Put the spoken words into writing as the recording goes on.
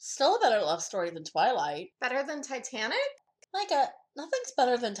Still a better love story than Twilight. Better than Titanic? Nothing's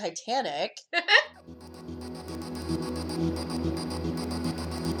better than Titanic.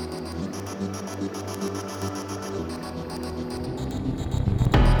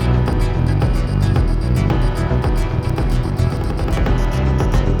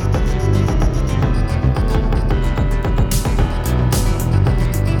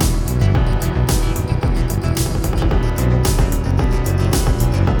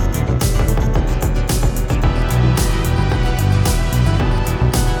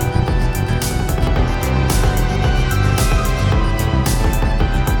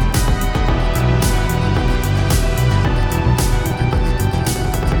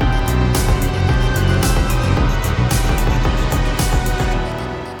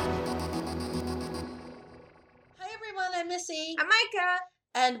 I'm Micah.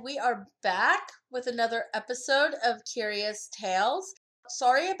 And we are back with another episode of Curious Tales.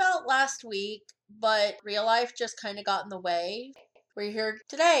 Sorry about last week, but real life just kind of got in the way. We're here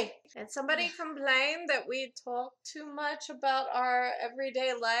today. And somebody complained that we talk too much about our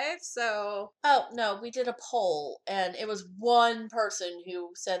everyday life, so... Oh, no, we did a poll, and it was one person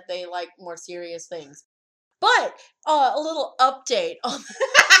who said they like more serious things. But, a little update on...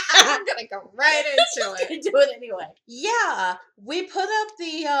 I'm gonna go right into it. Gonna do it anyway. Yeah, we put up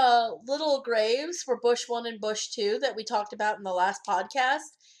the little graves for Bush 1 and Bush 2 that we talked about in the last podcast.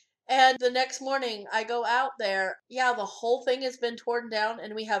 And the next morning, I go out there. Yeah, the whole thing has been torn down,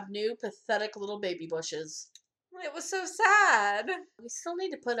 and we have new, pathetic little baby bushes. It was so sad. We still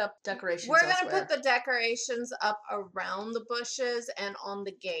need to put up decorations. We're going to put the decorations up around the bushes and on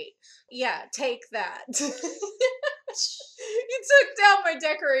the gate. Yeah, take that. You took down my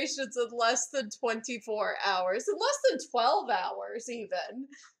decorations in less than 24 hours. In less than 12 hours, even.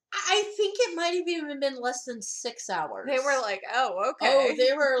 I think it might have even been less than 6 hours. They were like, oh, okay. Oh,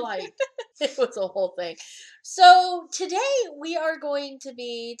 they were like, it was a whole thing. So today we are going to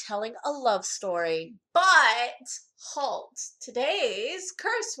be telling a love story. But, halt. Today's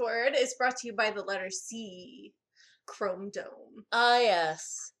curse word is brought to you by the letter C. Chrome Dome. Ah,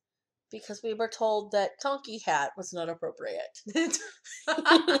 yes. Because we were told that donkey hat was not appropriate.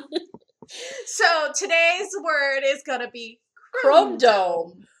 So today's word is going to be Chrome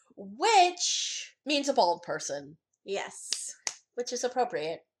Dome, which means a bald person. Yes. Which is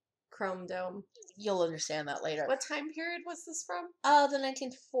appropriate. Chrome Dome. You'll understand that later. What time period was this from? The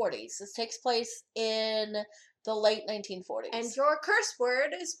 1940s. This takes place in the late 1940s. And your curse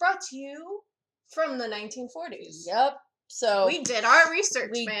word is brought to you from the 1940s. Yep. So we did our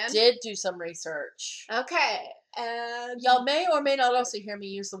research, man. We did do some research. Okay. And y'all may or may not also hear me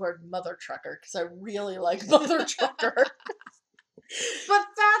use the word mother trucker because I really like mother trucker. But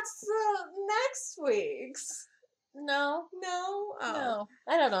that's next week's. No. No? Oh. No.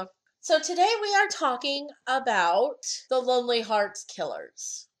 I don't know. So today we are talking about the Lonely Hearts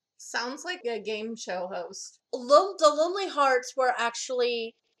Killers. Sounds like a game show host. The Lonely Hearts were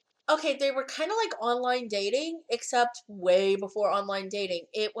actually... Okay, they were kind of like online dating, except way before online dating.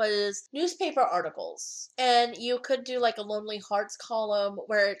 It was newspaper articles. And you could do like a Lonely Hearts column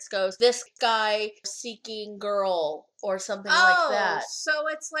where it goes, this guy seeking girl or something like that. So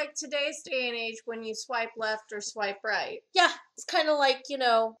it's like today's day and age when you swipe left or swipe right. Yeah, it's kind of like,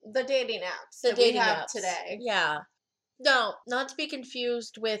 the dating apps that we have today. Yeah. No, not to be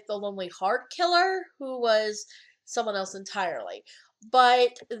confused with the Lonely Heart Killer, who was someone else entirely.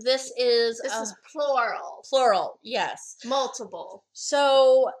 But this is plural. Plural, yes. Multiple.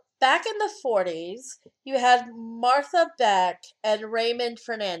 So, back in the 40s, you had Martha Beck and Raymond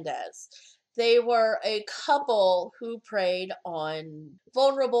Fernandez. They were a couple who preyed on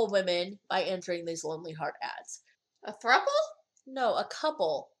vulnerable women by entering these Lonely Heart ads. A throuple? No, a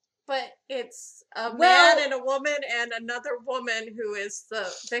couple. But it's a man and a woman and another woman who is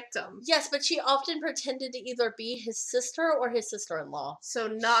the victim. Yes, but she often pretended to either be his sister or his sister-in-law. So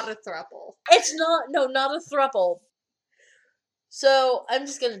not a throuple. It's not a throuple. So I'm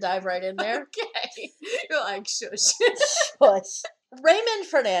just going to dive right in there. Okay. You're like, shush. Shush.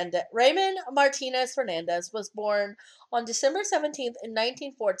 Raymond Martinez Fernandez was born on December 17th in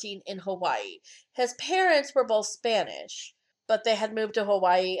 1914 in Hawaii. His parents were both Spanish, but they had moved to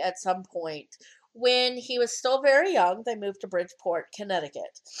Hawaii at some point. When he was still very young, they moved to Bridgeport,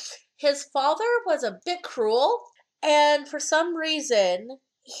 Connecticut. His father was a bit cruel, and for some reason,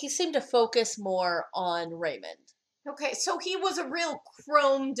 he seemed to focus more on Raymond. Okay, so he was a real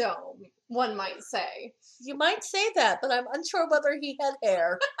chrome dome, one might say. You might say that, but I'm unsure whether he had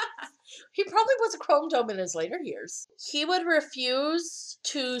hair. He probably was a chrome dome in his later years. He would refuse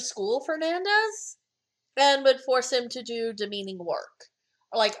to school Fernandez and would force him to do demeaning work.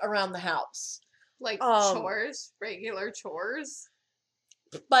 like around the house. Like Um, chores, regular chores.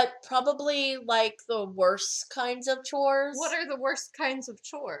 but probably like the worst kinds of chores. What are the worst kinds of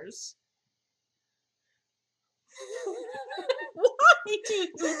chores? Why do you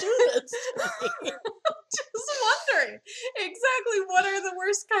do this to me? Just wondering. Exactly what are the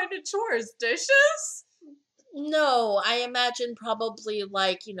worst kind of chores? Dishes? No, I imagine probably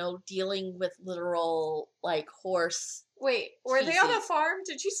like, dealing with literal like horse. Wait, were they on a Feces. farm?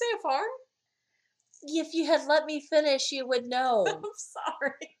 Did you say a farm? If you had let me finish, you would know. I'm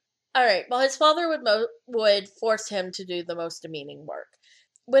sorry. All right. Well, his father would force him to do the most demeaning work.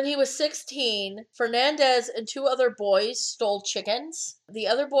 When he was 16, Fernandez and two other boys stole chickens. The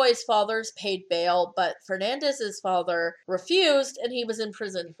other boys' fathers paid bail, but Fernandez's father refused, and he was in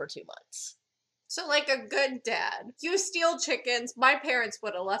prison for 2 months. So, like a good dad. You steal chickens, my parents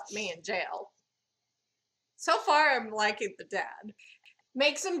would have left me in jail. So far, I'm liking the dad.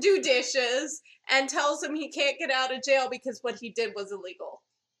 Makes him do dishes and tells him he can't get out of jail because what he did was illegal.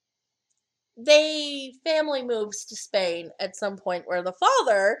 Family moves to Spain at some point where the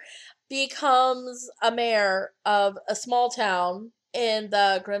father becomes a mayor of a small town in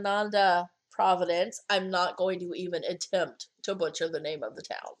the Granada province. I'm not going to even attempt to butcher the name of the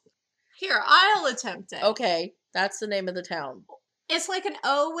town. Here, I'll attempt it. Okay, that's the name of the town. It's like an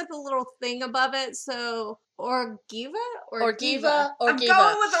O with a little thing above it, so Orgiva? Orgiva. I'm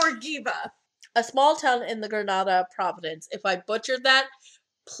going with Orgiva. A small town in the Granada province. If I butchered that,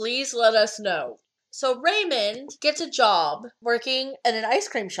 please let us know. So Raymond gets a job working at an ice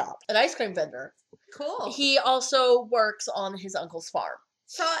cream shop, an ice cream vendor. Cool. He also works on his uncle's farm.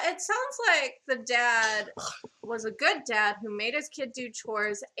 So it sounds like the dad was a good dad who made his kid do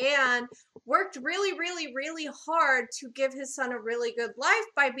chores and worked really, really, really hard to give his son a really good life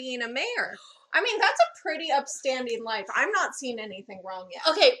by being a mayor. I mean, that's a pretty upstanding life. I'm not seeing anything wrong yet.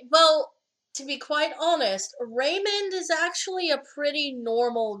 Okay, well, to be quite honest, Raymond is actually a pretty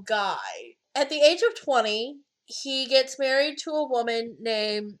normal guy. At the age of 20, he gets married to a woman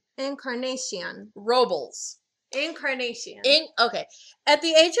named Incarnation. Robles. Incarnation. Okay. At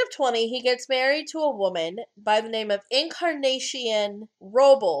the age of 20, he gets married to a woman by the name of Incarnation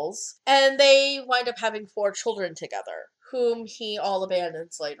Robles, and they wind up having 4 children together, whom he all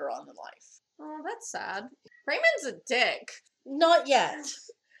abandons later on in life. Oh, that's sad. Raymond's a dick. Not yet.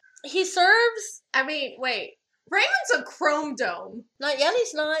 He serves. I mean, wait. Raymond's a chrome dome. Not yet,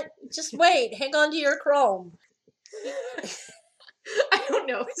 he's not. Just wait. Hang on to your chrome. I don't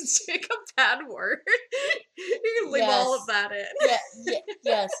know. Is dick a bad word? You can leave all of that in.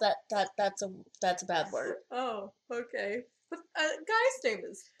 Yes, that's a bad word. Oh, okay. But guy's name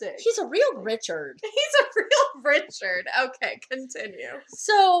is Dick. He's a real Richard. He's a real Richard. Okay, continue.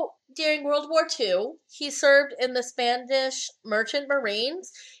 So, during World War II, he served in the Spanish Merchant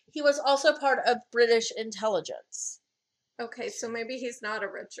Marines. He was also part of British intelligence. Okay, so maybe he's not a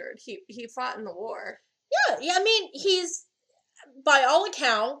Richard. He fought in the war. Yeah, I mean, he's, by all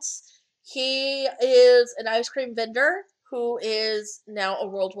accounts, he is an ice cream vendor who is now a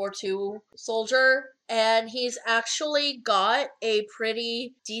World War II soldier, and he's actually got a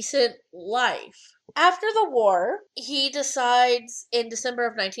pretty decent life. After the war, he decides, in December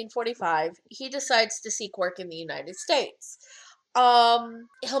of 1945, he decides to seek work in the United States.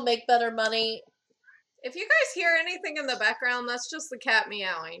 He'll make better money. If you guys hear anything in the background, that's just the cat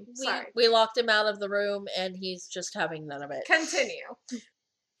meowing. Sorry. We locked him out of the room, and he's just having none of it. Continue.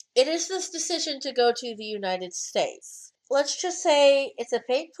 It is this decision to go to the United States. Let's just say it's a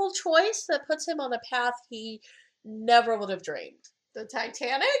fateful choice that puts him on a path he never would have dreamed. The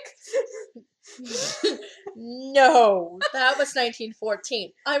Titanic? No, that was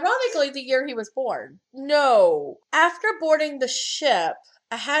 1914. Ironically, the year he was born. No. After boarding the ship,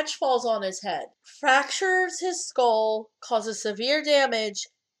 a hatch falls on his head, fractures his skull, causes severe damage,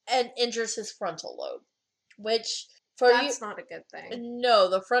 and injures his frontal lobe. Which, That's not a good thing. No,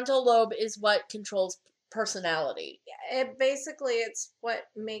 the frontal lobe is what controls personality. It's what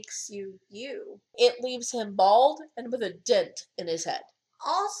makes you you. It leaves him bald and with a dent in his head.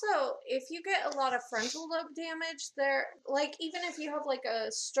 Also, if you get a lot of frontal lobe damage, even if you have like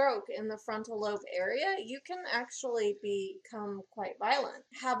a stroke in the frontal lobe area, you can actually become quite violent.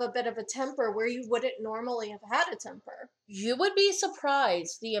 Have a bit of a temper where you wouldn't normally have had a temper. You would be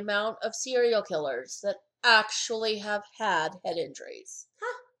surprised the amount of serial killers that actually have had head injuries.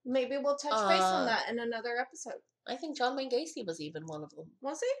 Huh. Maybe we'll touch base on that in another episode. I think John Wayne Gacy was even one of them.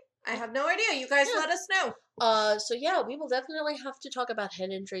 Was he? I have no idea. You guys let us know. So yeah, we will definitely have to talk about head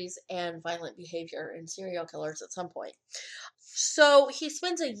injuries and violent behavior in serial killers at some point. So he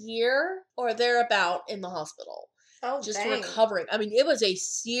spends a year or thereabout in the hospital. Oh, just dang. recovering. I mean, it was a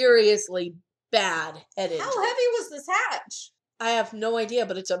seriously bad head injury. How heavy was this hatch? I have no idea,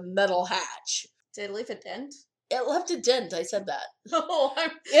 but it's a metal hatch. Did it leave a dent? It left a dent. I said that. Oh, I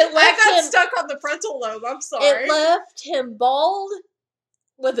got stuck on the frontal lobe. I'm sorry. It left him bald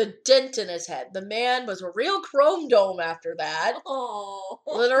with a dent in his head. The man was a real chrome dome after that. Oh.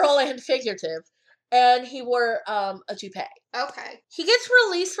 Literal and figurative. And he wore a toupee. Okay. He gets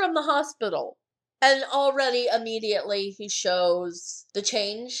released from the hospital. And already, immediately, he shows the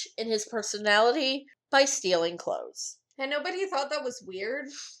change in his personality by stealing clothes. And nobody thought that was weird?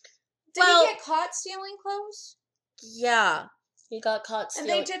 Did Well, he get caught stealing clothes? Yeah. He got caught stealing.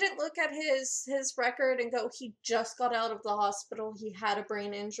 And they didn't look at his record and go, he just got out of the hospital, he had a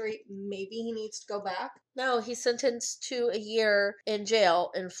brain injury, maybe he needs to go back? No, he's sentenced to a year in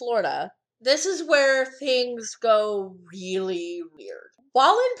jail in Florida. This is where things go really weird.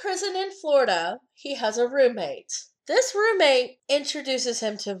 While in prison in Florida, he has a roommate. This roommate introduces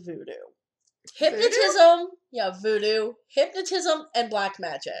him to voodoo. Hypnotism, voodoo, hypnotism, and black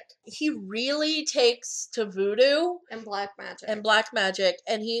magic. He really takes to voodoo And black magic.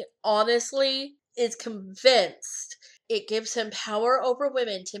 And he honestly is convinced it gives him power over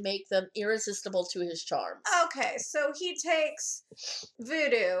women to make them irresistible to his charms. Okay, so he takes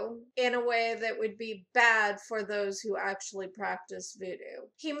voodoo in a way that would be bad for those who actually practice voodoo.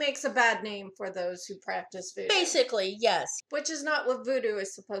 He makes a bad name for those who practice voodoo. Basically, yes. Which is not what voodoo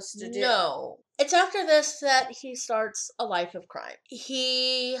is supposed to do. No. It's after this that he starts a life of crime.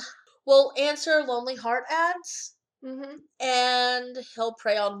 He will answer Lonely Heart ads. Mm-hmm. And he'll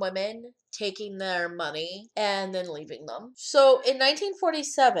prey on women, taking their money and then leaving them. So in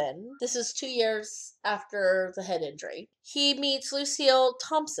 1947, this is 2 years after the head injury, he meets Lucille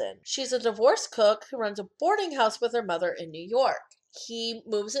Thompson. She's a divorced cook who runs a boarding house with her mother in New York. He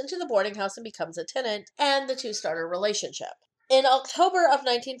moves into the boarding house and becomes a tenant, and the two start a relationship. In October of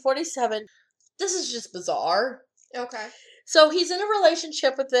 1947, this is just bizarre. Okay. So he's in a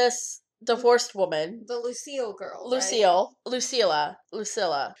relationship with this divorced woman. The Lucille girl. Lucille. Right?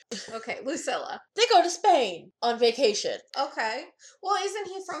 Lucilla. Okay, Lucilla. They go to Spain on vacation. Okay. Well, isn't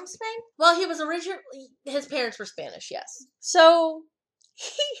he from Spain? Well, he was originally, his parents were Spanish, yes. So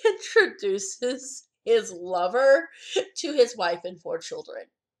he introduces his lover to his wife and 4 children.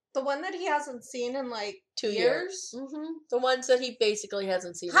 The one that he hasn't seen in like 2 years? Mm-hmm. The ones that he basically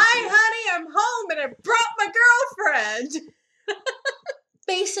hasn't seen. Hi, honey, I'm home and I brought my girlfriend.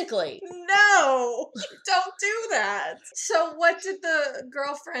 Basically. No, don't do that. So what did the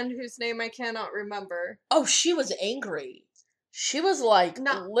girlfriend, whose name I cannot remember? Oh, she was angry. She was like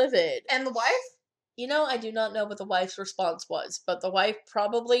livid. And the wife? You know, I do not know what the wife's response was, but the wife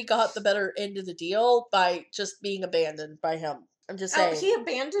probably got the better end of the deal by just being abandoned by him. I'm just saying. Oh, he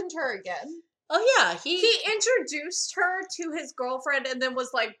abandoned her again? Oh, yeah. He introduced her to his girlfriend and then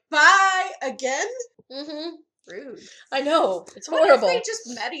was like, bye again? Mm-hmm. Rude. I know. It's horrible. What if they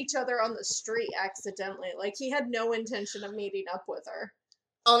just met each other on the street accidentally? Like, he had no intention of meeting up with her.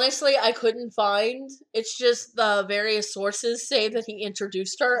 Honestly, I couldn't find. It's just the various sources say that he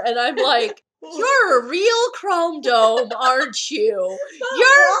introduced her, and I'm like, you're a real chrome dome, aren't you?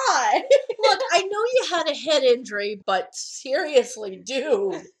 Why? Look, I know you had a head injury, but seriously,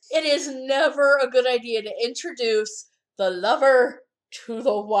 dude, it is never a good idea to introduce the lover to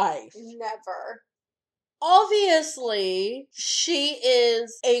the wife. Never. Obviously, she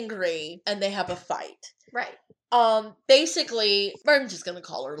is angry and they have a fight. Right. Basically, I'm just gonna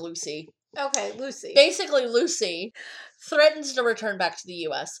call her Lucy. Okay, Lucy. Basically, Lucy threatens to return back to the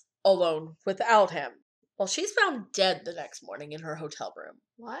U.S. alone without him. Well, she's found dead the next morning in her hotel room.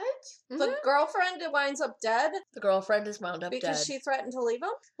 What? Mm-hmm. The girlfriend winds up dead? The girlfriend is wound up because dead. She threatened to leave him?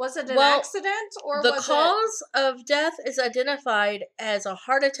 Was it an accident or the cause of death is identified as a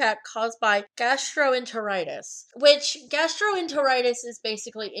heart attack caused by gastroenteritis, which gastroenteritis is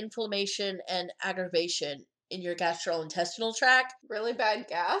basically inflammation and aggravation in your gastrointestinal tract. Really bad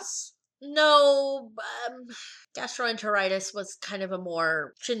gas? No, gastroenteritis was kind of a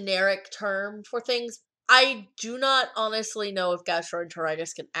more generic term for things. I do not honestly know if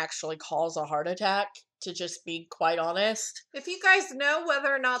gastroenteritis can actually cause a heart attack, to just be quite honest. If you guys know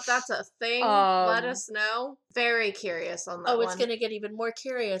whether or not that's a thing, let us know. Very curious on that one. Oh, it's going to get even more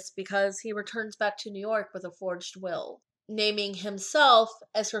curious because he returns back to New York with a forged will, naming himself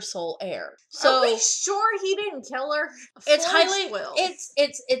as her sole heir. So, are we sure he didn't kill her? It's highly will.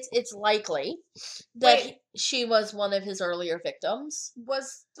 It's likely that she was one of his earlier victims.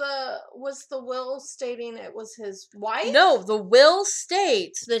 Was the will stating it was his wife? No, the will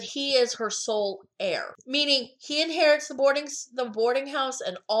states that he is her sole heir, meaning he inherits the boarding house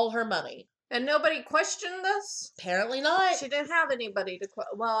and all her money. And nobody questioned this? Apparently not. She didn't have anybody to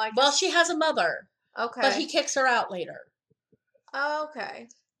well, I guess. Well, she has a mother, Okay. but he kicks her out later. Okay.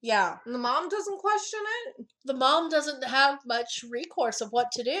 Yeah. And the mom doesn't question it? The mom doesn't have much recourse of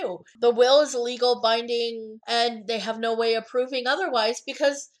what to do. The will is legal, binding, and they have no way of proving otherwise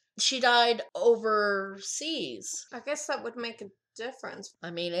because she died overseas. I guess that would make a difference.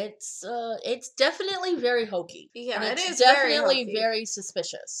 I mean, it's definitely very hokey. Yeah, and it it's is very definitely hokey. very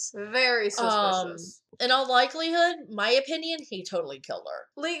suspicious. Very suspicious. In all likelihood, my opinion, he totally killed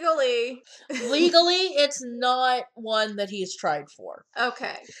her. Legally. Legally, it's not one that he's tried for.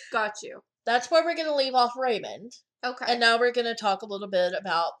 Okay, got you. That's where we're going to leave off Raymond. Okay. And now we're going to talk a little bit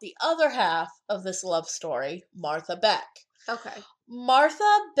about the other half of this love story, Martha Beck. Okay.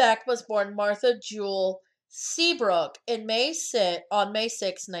 Martha Beck was born Martha Jewel Seabrook on May 6,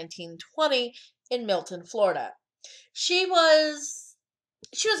 1920 in Milton, Florida. She was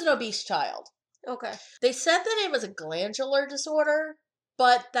an obese child. Okay. They said that it was a glandular disorder,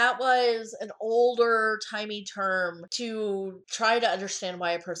 but that was an older timey term to try to understand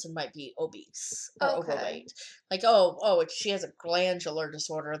why a person might be obese or overweight. Like, she has a glandular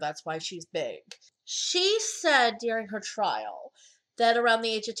disorder, that's why she's big. She said during her trial that around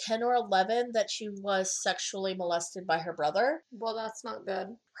the age of 10 or 11 that she was sexually molested by her brother. Well, that's not good.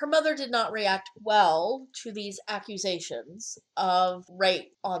 Her mother did not react well to these accusations of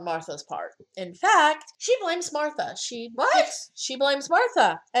rape on Martha's part. In fact, she blames Martha. She blames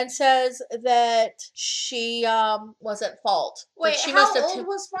Martha and says that she was at fault. Wait, she how old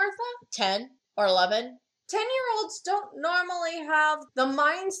was Martha? 10 or 11. 10-year-olds don't normally have the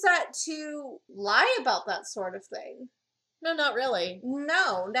mindset to lie about that sort of thing. No, not really.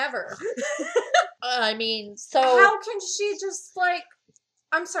 No, never. I mean, so... How can she just,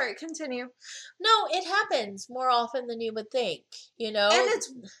 I'm sorry, continue. No, it happens more often than you would think, you know? And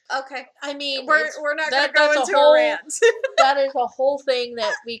it's... Okay. I mean... We're not going to go into a rant. That is a whole thing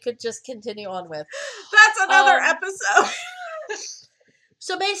that we could just continue on with. That's another episode.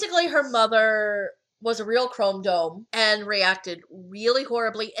 So basically, her mother was a real chrome dome and reacted really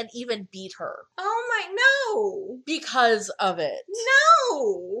horribly and even beat her. Oh my, no. Because of it.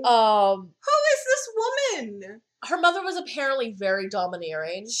 No. Who is this woman? Her mother was apparently very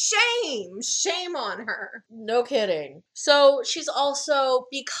domineering. Shame on her. No kidding. So she's also,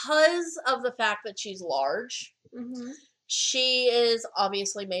 because of the fact that she's large, she is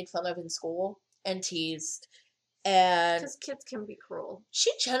obviously made fun of in school and teased. And because kids can be cruel. She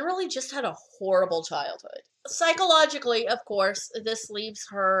generally just had a horrible childhood. Psychologically, of course, this leaves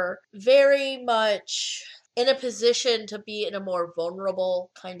her very much in a position to be in a more vulnerable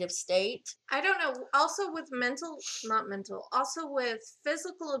kind of state. I don't know. Also with also with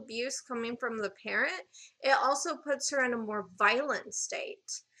physical abuse coming from the parent, it also puts her in a more violent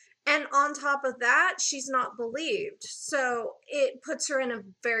state. And on top of that, she's not believed. So it puts her in a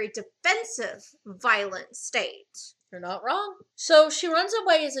very defensive, violent state. You're not wrong. So she runs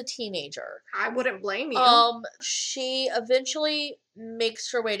away as a teenager. I wouldn't blame you. She eventually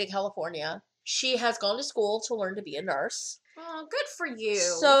makes her way to California. She has gone to school to learn to be a nurse. Oh, good for you.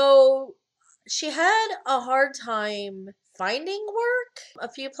 So she had a hard time finding work. A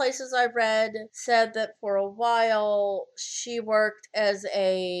few places I read said that for a while she worked as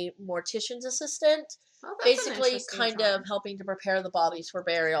a mortician's assistant. Oh, that's basically kind of helping to prepare the bodies for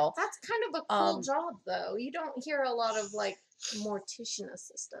burial. That's kind of a cool job, though. You don't hear a lot of, mortician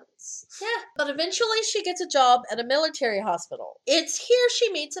assistants. Yeah, but eventually she gets a job at a military hospital. It's here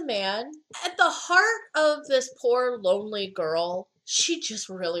she meets a man. At the heart of this poor, lonely girl, she just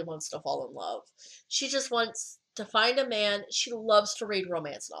really wants to fall in love. She just wants to find a man. She loves to read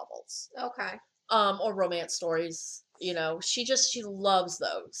romance novels. Okay. Or romance stories. You know, she loves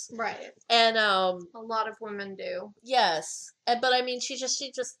those. Right. And a lot of women do. Yes. But I mean, she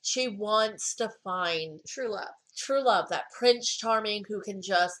wants to find true love. True love, that Prince Charming who can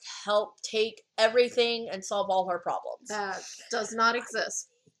just help take everything and solve all her problems. That does not exist.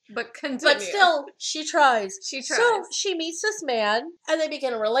 But continue. But still, she tries. She tries. So she meets this man and they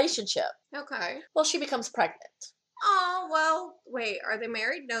begin a relationship. Okay. Well, she becomes pregnant. Oh, well, wait, are they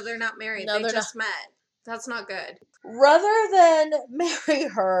married? No, they're not married. No, they just met. That's not good. Rather than marry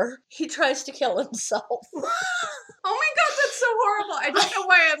her, he tries to kill himself. Oh my god, that's so horrible. I don't know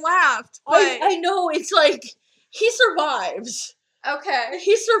why I laughed. But... I know, it's like, he survives. Okay.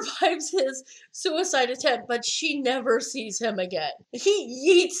 He survives his suicide attempt, but she never sees him again.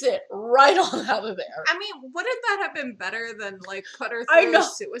 He yeets it right on out of there. I mean, wouldn't that have been better than like put her I through know. a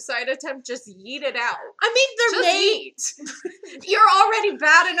suicide attempt? Just yeet it out. I mean, there Just may yeet. You're already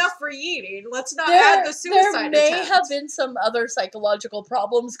bad enough for yeeting. Let's not add the suicide there may attempt. have been some other psychological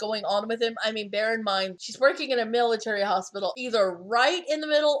problems going on with him. I mean, bear in mind, she's working in a military hospital, either right in the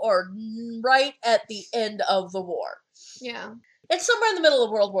middle or right at the end of the war. Yeah. It's somewhere in the middle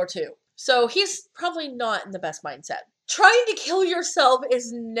of World War II. So he's probably not in the best mindset. Trying to kill yourself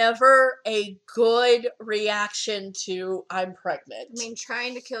is never a good reaction to I'm pregnant. I mean,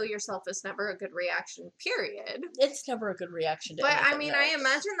 trying to kill yourself is never a good reaction, period. It's never a good reaction to But anything, I mean, though. I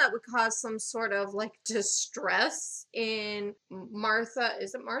imagine that would cause some sort of like distress in Martha.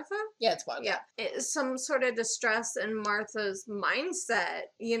 Is it Martha? Yeah, it's fun. Yeah, some sort of distress in Martha's mindset.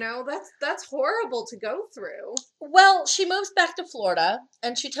 You know, that's horrible to go through. Well, she moves back to Florida,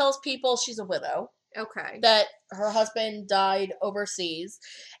 and she tells people she's a widow, Okay. that her husband died overseas,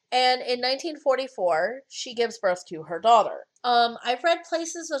 and in 1944, she gives birth to her daughter. I've read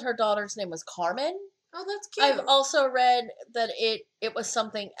places that her daughter's name was Carmen. Oh, that's cute. I've also read that it was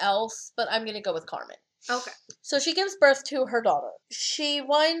something else, but I'm going to go with Carmen. Okay. So she gives birth to her daughter. She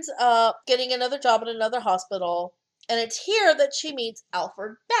winds up getting another job at another hospital, and it's here that she meets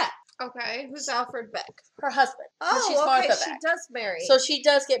Alfred Beck, Okay. Who's Alfred Beck? her husband. 'cause Oh, she's okay. Martha She Beck. does marry. So she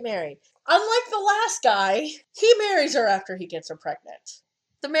does get married. Unlike the last guy, he marries her after he gets her pregnant.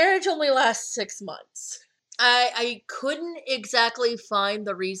 The marriage only lasts 6 months. I couldn't exactly find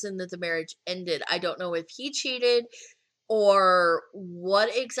the reason that the marriage ended. I don't know if he cheated or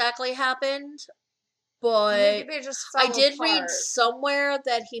what exactly happened, but maybe they just fell I did read apart. somewhere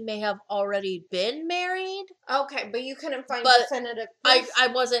that he may have already been married. Okay, but you couldn't find But definitive I proof?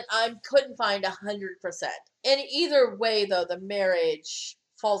 I couldn't find 100%. In either way, though, the marriage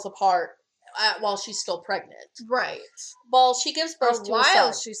falls apart while she's still pregnant. Right. Well, she gives birth to a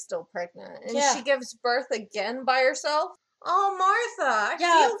While son. she's still pregnant. And Yeah. she gives birth again by herself? Oh, Martha, I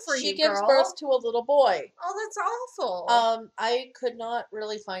Yeah, feel for she you, gives girl. birth to a little boy. Oh, that's awful. I could not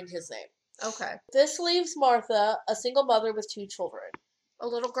really find his name. Okay. This leaves Martha a single mother with 2 children. A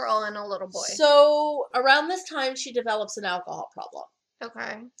little girl and a little boy. So around this time, she develops an alcohol problem.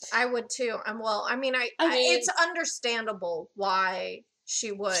 Okay. I would too. Well, I mean, mean- it's understandable why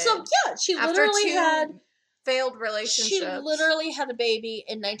she would. So yeah, she after literally 2 had failed relationships. She literally had a baby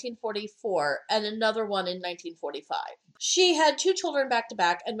in 1944 and another one in 1945. She had 2 children back to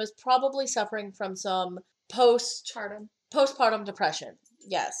back and was probably suffering from some postpartum depression.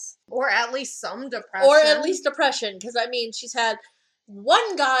 Yes. Or at least some depression. Or at least depression, because I mean, she's had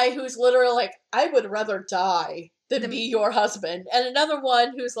one guy who's literally like, I would rather die than be your husband, and another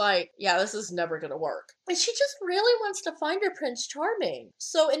one who's like, yeah, this is never gonna work. And she just really wants to find her Prince Charming.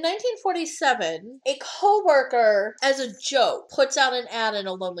 So in 1947, a co-worker, as a joke, puts out an ad in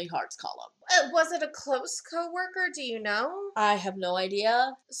a Lonely Hearts column. Was it a close coworker? Do you know? I have no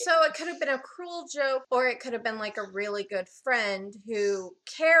idea. So it could have been a cruel joke, or it could have been like a really good friend who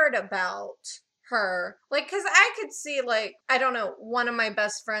cared about her. Like, because I could see, like, I don't know, one of my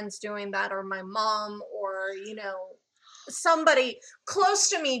best friends doing that, or my mom, or, you know, somebody close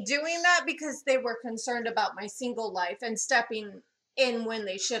to me doing that because they were concerned about my single life and stepping in when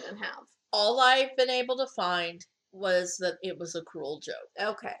they shouldn't have. All I've been able to find was that it was a cruel joke.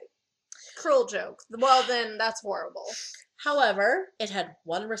 Okay. Cruel joke. Well, then that's horrible. However, it had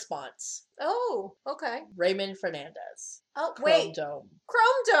one response. Oh, okay. Raymond Fernandez. Oh, Chrome wait. Dome.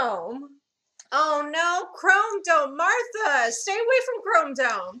 Chrome Dome. Oh no, Chrome Dome. Martha, stay away from Chrome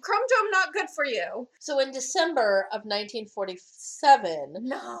Dome. Chrome Dome not good for you. So in December of 1947,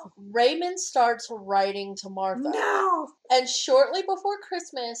 No. Raymond starts writing to Martha. No. And shortly before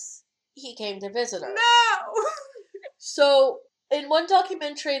Christmas, he came to visit her. No. So in one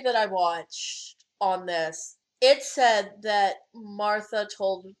documentary that I watched on this, it said that Martha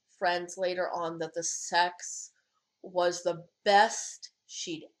told friends later on that the sex was the best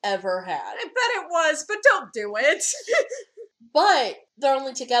she'd ever had. I bet it was, but don't do it. But they're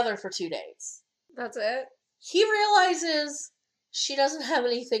only together for 2 days. That's it. He realizes she doesn't have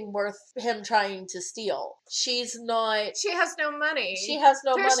anything worth him trying to steal. She's not. She has no money. She has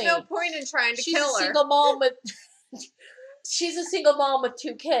no There's money. no point in trying to She's kill a her. single mom with. She's a single mom with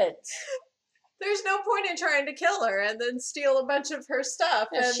 2 kids. There's no point in trying to kill her and then steal a bunch of her stuff.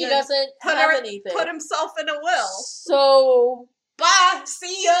 And She then doesn't have anything. Put himself in a will. So Bye.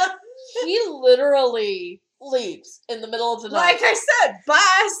 See ya. he literally leaves in the middle of the night. Like I said,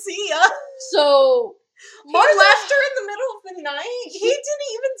 bye. See ya. So He Martha left her in the middle of the night. He didn't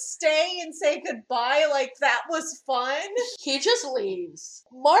even stay and say goodbye. Like, that was fun. He just leaves.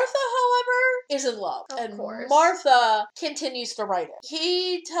 Martha, however, is in love. Of and course. Martha continues to write it.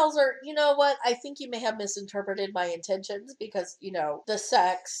 He tells her, you know what, I think you may have misinterpreted my intentions because, the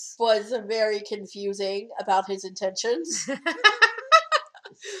sex was very confusing about his intentions. I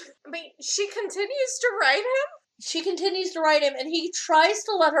mean, she continues to write him. She continues to write him, and he tries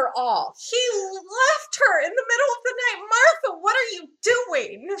to let her off. He left her in the middle of the night. Martha, what are you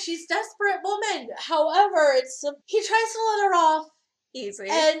doing? She's a desperate woman. However, he tries to let her off. Easy.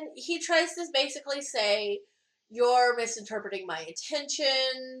 And he tries to basically say, you're misinterpreting my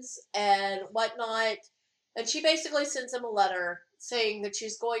intentions and whatnot. And she basically sends him a letter saying that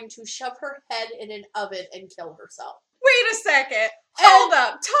she's going to shove her head in an oven and kill herself. Wait a second. Hold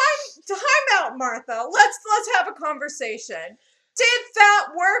up. Time out, Martha. Let's have a conversation. Did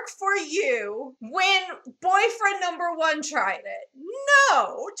that work for you when boyfriend number one tried it?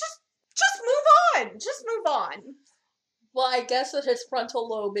 No. Just move on. Just move on. Well, I guess that his frontal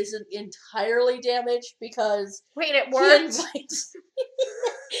lobe isn't entirely damaged because wait, it worked.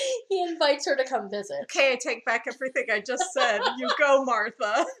 He invites her to come visit. Okay, I take back everything I just said. You go,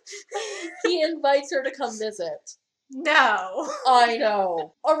 Martha. He invites her to come visit. No. I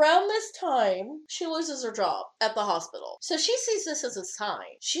know. Around this time, she loses her job at the hospital. So she sees this as a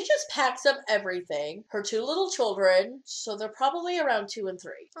sign. She just packs up everything. Her 2 little children, so they're probably around 2 and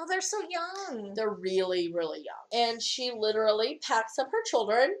 3. Oh, they're so young. They're really, really young. And she literally packs up her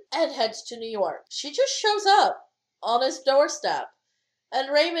children and heads to New York. She just shows up on his doorstep. And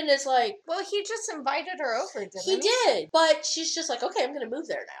Raymond is like... Well, he just invited her over, didn't he? He did. But she's just like, okay, I'm going to move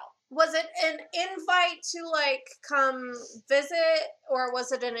there now. Was it an invite to, come visit, or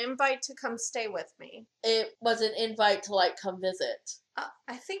was it an invite to come stay with me? It was an invite to, come visit.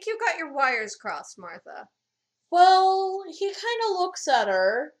 I think you got your wires crossed, Martha. Well, he kind of looks at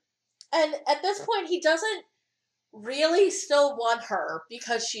her, and at this point, he doesn't really still want her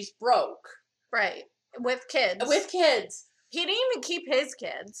because she's broke. Right. With kids. With kids. He didn't even keep his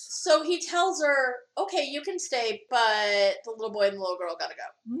kids. So he tells her, okay, you can stay, but the little boy and the little girl gotta go.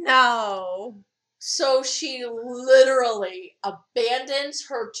 No. So she literally abandons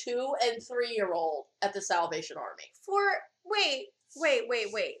her 2 and 3-year-old at the Salvation Army. Wait.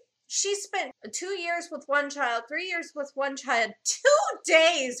 She spent 2 years with one child, 3 years with one child, 2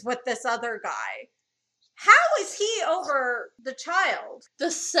 days with this other guy. How is he over the child?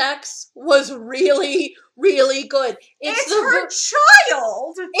 The sex was really, really good. It's her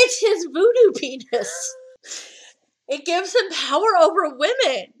child! It's his voodoo penis. It gives him power over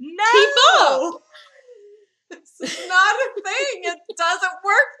women. No! Keep up! This is not a thing. It doesn't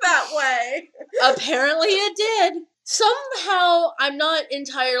work that way. Apparently it did. Somehow, I'm not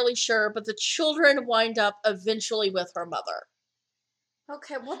entirely sure, but the children wind up eventually with her mother.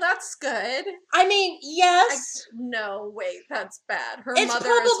 Okay, well, that's good. I mean, yes. No, wait, that's bad. Her It's mother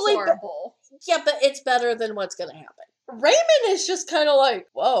probably is horrible. Yeah, but it's better than what's going to happen. Raymond is just kind of like,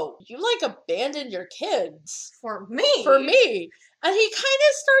 whoa, you abandoned your kids. For me. And he kind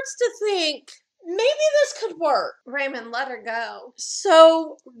of starts to think, maybe this could work. Raymond let her go.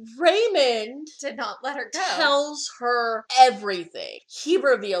 So Raymond did not let her go. Tells her everything. He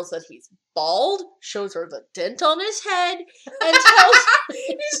reveals that he's bald, shows her the dent on his head, and tells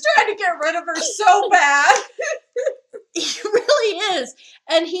he's trying to get rid of her so bad. He really is.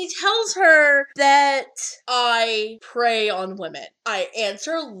 And he tells her that I prey on women. I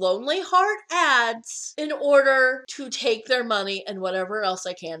answer Lonely Heart ads in order to take their money and whatever else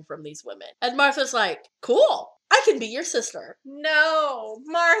I can from these women. And Martha's like, cool. I can be your sister. No,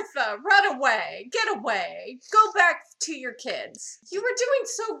 Martha, run away. Get away. Go back to your kids. You were doing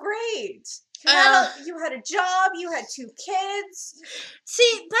so great. You had a job. You had 2 kids.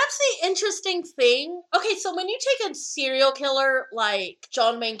 See, that's the interesting thing. Okay, so when you take a serial killer like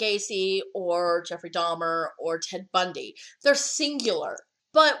John Wayne Gacy or Jeffrey Dahmer or Ted Bundy, they're singular.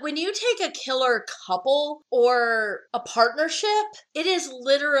 But when you take a killer couple or a partnership, it is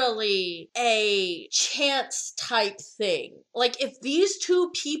literally a chance type thing. Like if these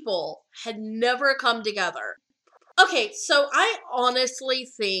 2 people had never come together. Okay, so I honestly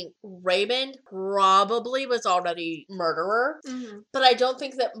think Raymond probably was already murderer, but I don't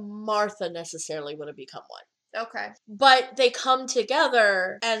think that Martha necessarily would have become one. Okay. But they come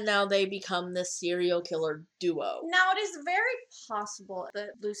together, and now they become this serial killer duo. Now, it is very possible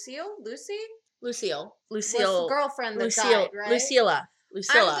that Lucille was the girlfriend that died, right? Lucilla. I'm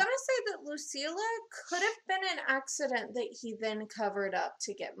going to say that Lucilla could have been an accident that he then covered up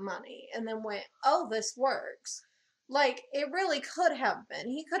to get money, and then went, oh, this works. Like, it really could have been.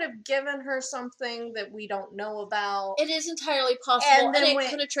 He could have given her something that we don't know about. It is entirely possible, And then it went-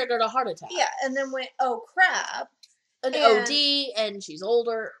 could have triggered a heart attack. Yeah, and then went, oh crap. An And- OD, and she's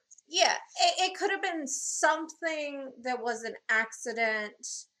older. Yeah, it could have been something that was an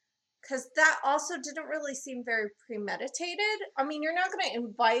accident. Because that also didn't really seem very premeditated. I mean, you're not going to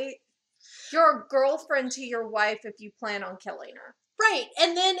invite your girlfriend to your wife if you plan on killing her. Right,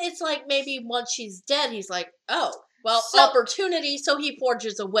 and then it's like maybe once she's dead, he's like, oh, well, So- opportunity, so he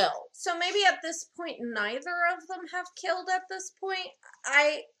forges a will. So maybe at this point, neither of them have killed at this point.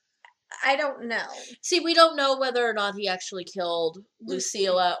 I don't know. See, we don't know whether or not he actually killed Lucy.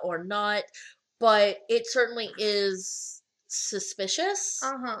 Lucilla or not, but it certainly is suspicious,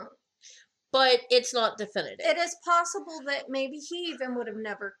 Uh-huh. but it's not definitive. It is possible that maybe he even would have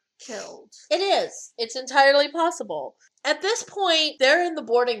never killed. It is. It's entirely possible. At this point, they're in the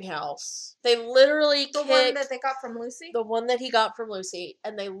boarding house. They literally The kick one that they got from Lucy? the one that he got from Lucy,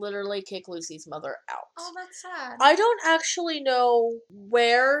 and they literally kick Lucy's mother out. Oh, that's sad. I don't actually know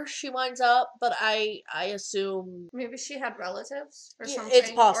where she winds up, but I assume Maybe she had relatives or Yeah, something.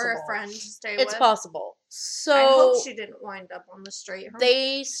 it's Or possible. a friend to stay it's with. possible. So I hope she didn't wind up on the street. Huh?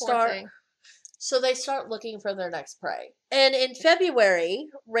 they Poor start thing. So they start looking for their next prey. And in February,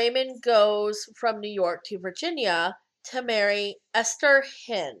 Raymond goes from New York to Virginia to marry Esther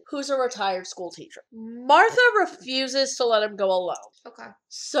Hinn, who's a retired school teacher. Martha refuses to let him go alone. Okay.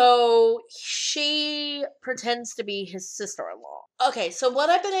 So she pretends to be his sister-in-law. Okay, so what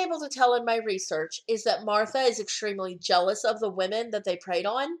I've been able to tell in my research is that Martha is extremely jealous of the women that they preyed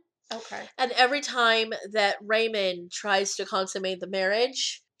on. Okay. And every time that Raymond tries to consummate the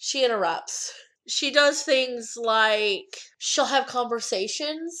marriage, she interrupts. She does things like she'll have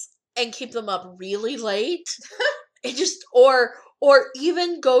conversations and keep them up really late. It just or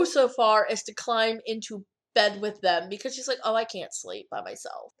even go so far as to climb into bed with them because she's like, "Oh, I can't sleep by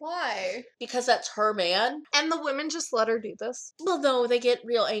myself." Why? Because that's her man. And the women just let her do this? Well, no, they get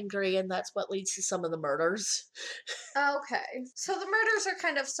real angry and that's what leads to some of the murders. Okay. So the murders are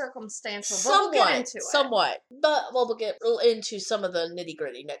kind of circumstantial, but Somewhat, we'll get into it. somewhat. But we'll get into some of the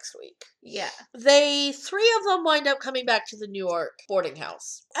nitty-gritty next week. Yeah. Three of them wind up coming back to the New York boarding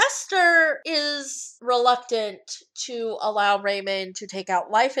house. Esther is reluctant to allow Raymond to take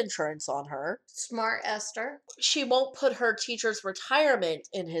out life insurance on her. Smart Esther. She won't put her teacher's retirement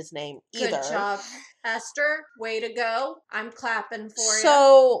in his name either. Good job, Esther. Way to go. I'm clapping for you.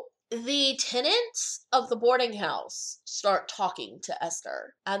 So the tenants of the boarding house start talking to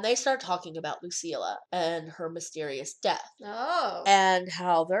Esther, and they start talking about Lucilla and her mysterious death, Oh. and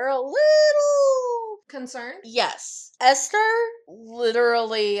how they're a little Concerned? Yes. Esther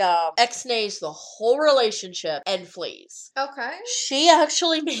literally ex-nays the whole relationship and flees. Okay. She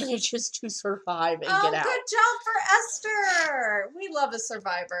actually manages to survive and Oh, get out. good job for Esther. We love a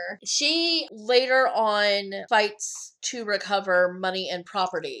survivor. She later on fights to recover money and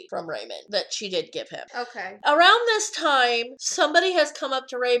property from Raymond that she did give him. Okay. Around this time, somebody has come up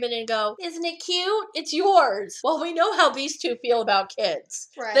to Raymond and go, "Isn't it cute? It's yours." Well, we know how these two feel about kids.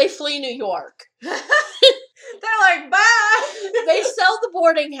 Right. They flee New York. They're like, bye. They sell the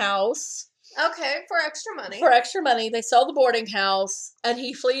boarding house. Okay, for extra money. For extra money, they sell the boarding house, and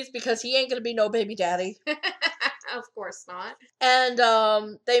he flees because he ain't gonna be no baby daddy. Of course not. And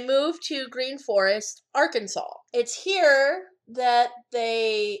they move to Green Forest, Arkansas. It's here that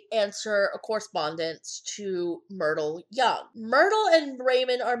they answer a correspondence to Myrtle Young. Myrtle and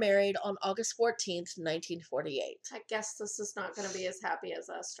Raymond are married on August 14th, 1948. I guess this is not going to be as happy as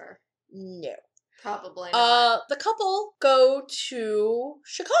Esther. No. Probably not. The couple go to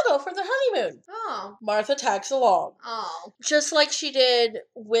Chicago for their honeymoon. Oh. Martha tags along. Oh. Just like she did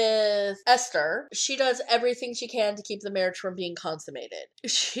with Esther, she does everything she can to keep the marriage from being consummated.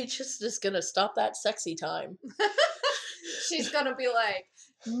 She just is gonna stop that sexy time. She's going to be like,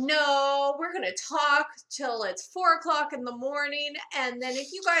 no, we're going to talk till it's 4:00 in the morning. And then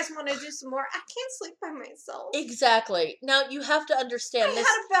if you guys want to do some more, I can't sleep by myself. Exactly. Now you have to understand I this.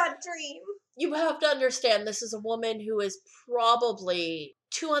 had a bad dream. You have to understand this is a woman who is probably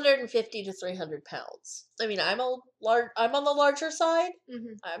 250 to 300 pounds. I mean, I'm on the larger side.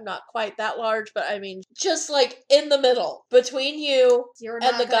 Mm-hmm. I'm not quite that large, but I mean, just like in the middle between you You're and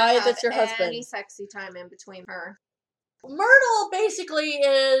not the gonna guy have that's your husband. Any sexy time in between her. Myrtle basically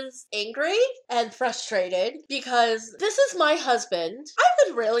is angry and frustrated because this is my husband. I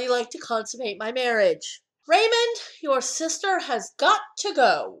would really like to consummate my marriage. Raymond, your sister has got to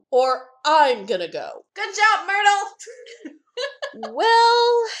go, or I'm gonna go. Good job, Myrtle.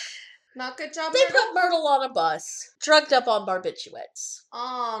 Well, Not good job, They Myrtle? put Myrtle on a bus, drugged up on barbiturates.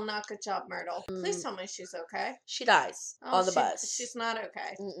 Oh, not good job, Myrtle. Please tell me she's okay. She dies Oh, on the bus. she's not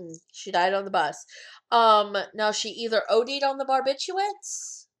okay. She died on the bus. Now she either OD'd on the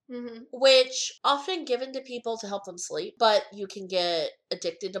barbiturates, which often given to people to help them sleep, but you can get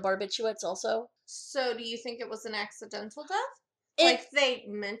addicted to barbiturates also. So do you think it was an accidental death? It, like they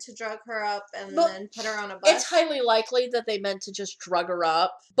meant to drug her up and but then put her on a bus? It's highly likely that they meant to just drug her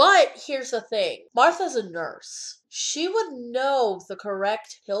up. But here's the thing. Martha's a nurse. She would know the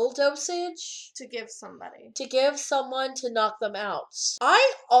correct pill dosage to give somebody. To give someone to knock them out.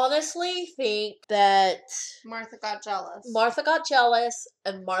 I honestly think that Martha got jealous. Martha got jealous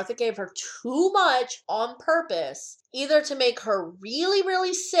and Martha gave her too much on purpose, either to make her really,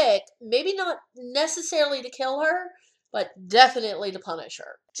 really sick, maybe not necessarily to kill her, but definitely to punish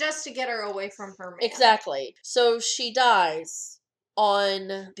her. Just to get her away from her man. Exactly. So she dies on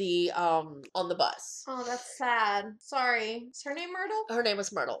the bus. Oh, that's sad. Sorry. Is her name Myrtle? Her name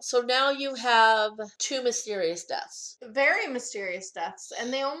was Myrtle. So now you have two mysterious deaths. Very mysterious deaths,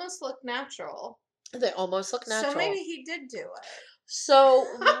 and they almost look natural. They almost look natural. So maybe he did do it. So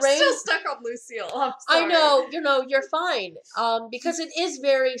I'm still stuck on Lucille. I'm sorry. I know, you're fine. Because it is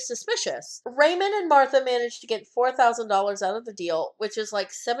very suspicious. Raymond and Martha managed to get $4,000 out of the deal, which is like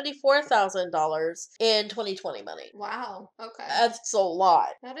 $74,000 in 2020 money. Wow. Okay. That's a lot.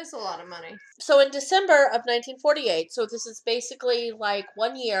 That is a lot of money. So in December of 1948, so this is basically like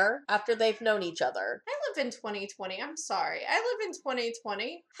 1 year after they've known each other. I live in 2020. I'm sorry. I live in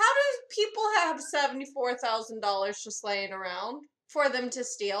 2020. How do people have $74,000 just laying around for them to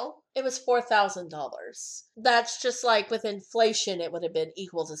steal? It was $4,000. That's just like with inflation, it would have been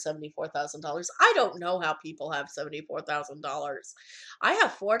equal to $74,000. I don't know how people have $74,000. I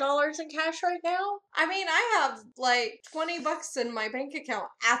have $4 in cash right now. I mean, I have like $20 in my bank account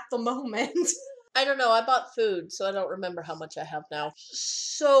at the moment. I don't know. I bought food, so I don't remember how much I have now.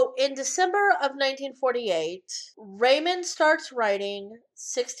 So in December of 1948, Raymond starts writing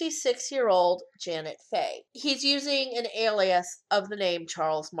 66-year-old Janet Faye. He's using an alias of the name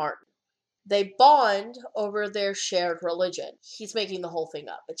Charles Martin. They bond over their shared religion. He's making the whole thing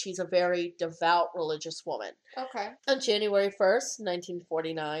up, but she's a very devout religious woman. Okay. On January 1st,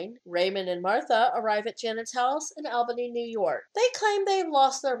 1949, Raymond and Martha arrive at Janet's house in Albany, New York. They claim they've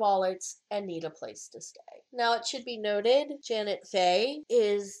lost their wallets and need a place to stay. Now, it should be noted, Janet Faye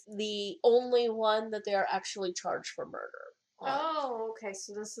is the only one that they are actually charged for murder. Oh, okay.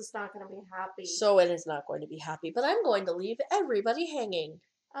 So this is not going to be happy. So it is not going to be happy, but I'm going to leave everybody hanging.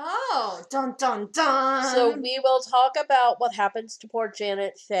 Oh, dun dun dun. So we will talk about what happens to poor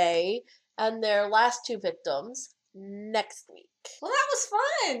Janet Faye and their last two victims next week. Well, that was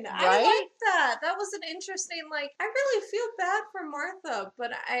fun. Right? I liked that. That was an interesting, I really feel bad for Martha,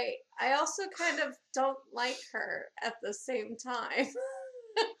 but I also kind of don't like her at the same time.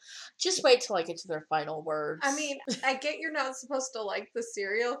 Just wait till I get to their final words. I mean, I get you're not supposed to like the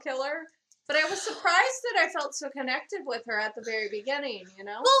serial killer, but I was surprised that I felt so connected with her at the very beginning, you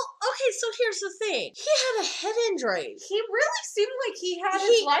know? Well, okay, so here's the thing. He had a head injury. He really seemed like he had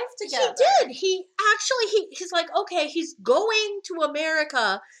his life together. He did. He's like, okay, he's going to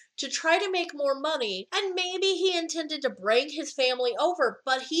America to try to make more money, and maybe he intended to bring his family over,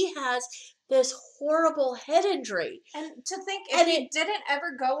 but he has this horrible head injury. And to think if he didn't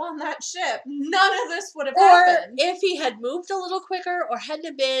ever go on that ship, none of this would have happened. Or if he had moved a little quicker or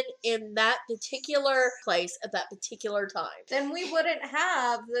hadn't been in that particular place at that particular time. Then we wouldn't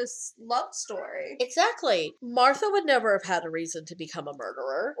have this love story. Exactly. Martha would never have had a reason to become a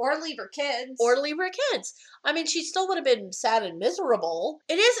murderer. Or leave her kids. I mean, she still would have been sad and miserable.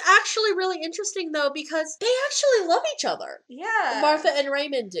 It is actually really interesting, though, because they actually love each other. Yeah. Martha and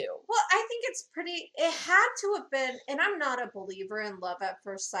Raymond do. Well, I think it had to have been, and I'm not a believer in love at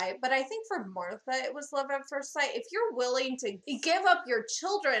first sight, but I think for Martha it was love at first sight. If you're willing to give up your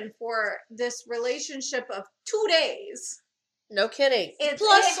children for this relationship of 2 days. No kidding.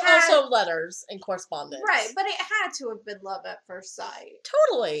 Plus also letters and correspondence. Right, but it had to have been love at first sight.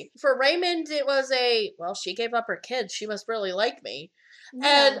 Totally. For Raymond, it was she gave up her kids. She must really like me.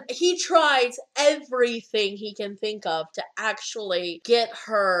 Yeah. And he tries everything he can think of to actually get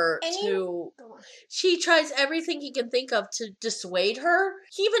her She tries everything he can think of to dissuade her.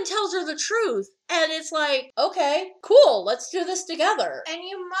 He even tells her the truth. And it's like, okay, cool, let's do this together. And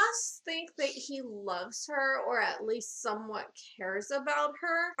you must think that he loves her, or at least somewhat cares about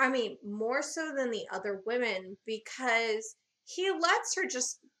her. I mean, more so than the other women, because he lets her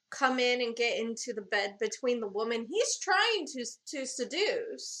just come in and get into the bed between the woman he's trying to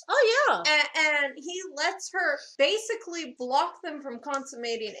seduce. Oh, yeah. And he lets her basically block them from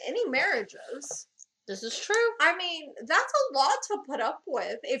consummating any marriages. This is true. I mean, that's a lot to put up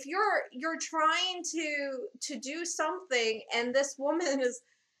with. If you're trying to do something and this woman is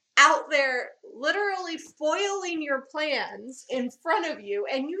out there literally foiling your plans in front of you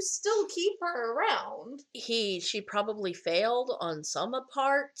and you still keep her around. She probably failed on some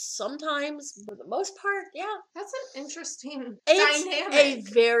parts, sometimes. For the most part, yeah. That's an interesting It's dynamic.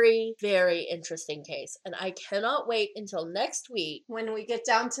 a very, very interesting case. And I cannot wait until next week When we get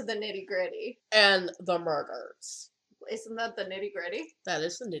down to the nitty gritty. and the murders. Isn't that the nitty gritty? That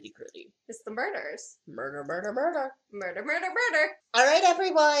is the nitty gritty. It's the murders. Murder, murder, murder. Murder, murder, murder. All right,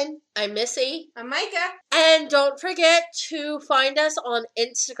 everyone. I'm Missy. I'm Micah. And don't forget to find us on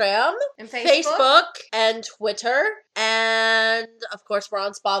Instagram, And Facebook. Facebook, and Twitter. And of course, we're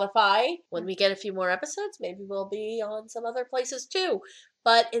on Spotify. When we get a few more episodes, maybe we'll be on some other places too.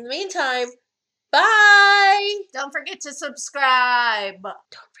 But in the meantime, bye! Don't forget to subscribe.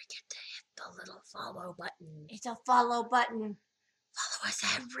 Don't forget to hit the little follow button. It's a follow button. Follow us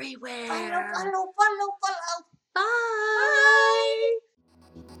everywhere. Follow. Bye.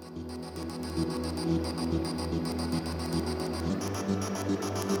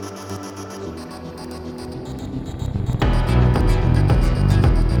 Bye.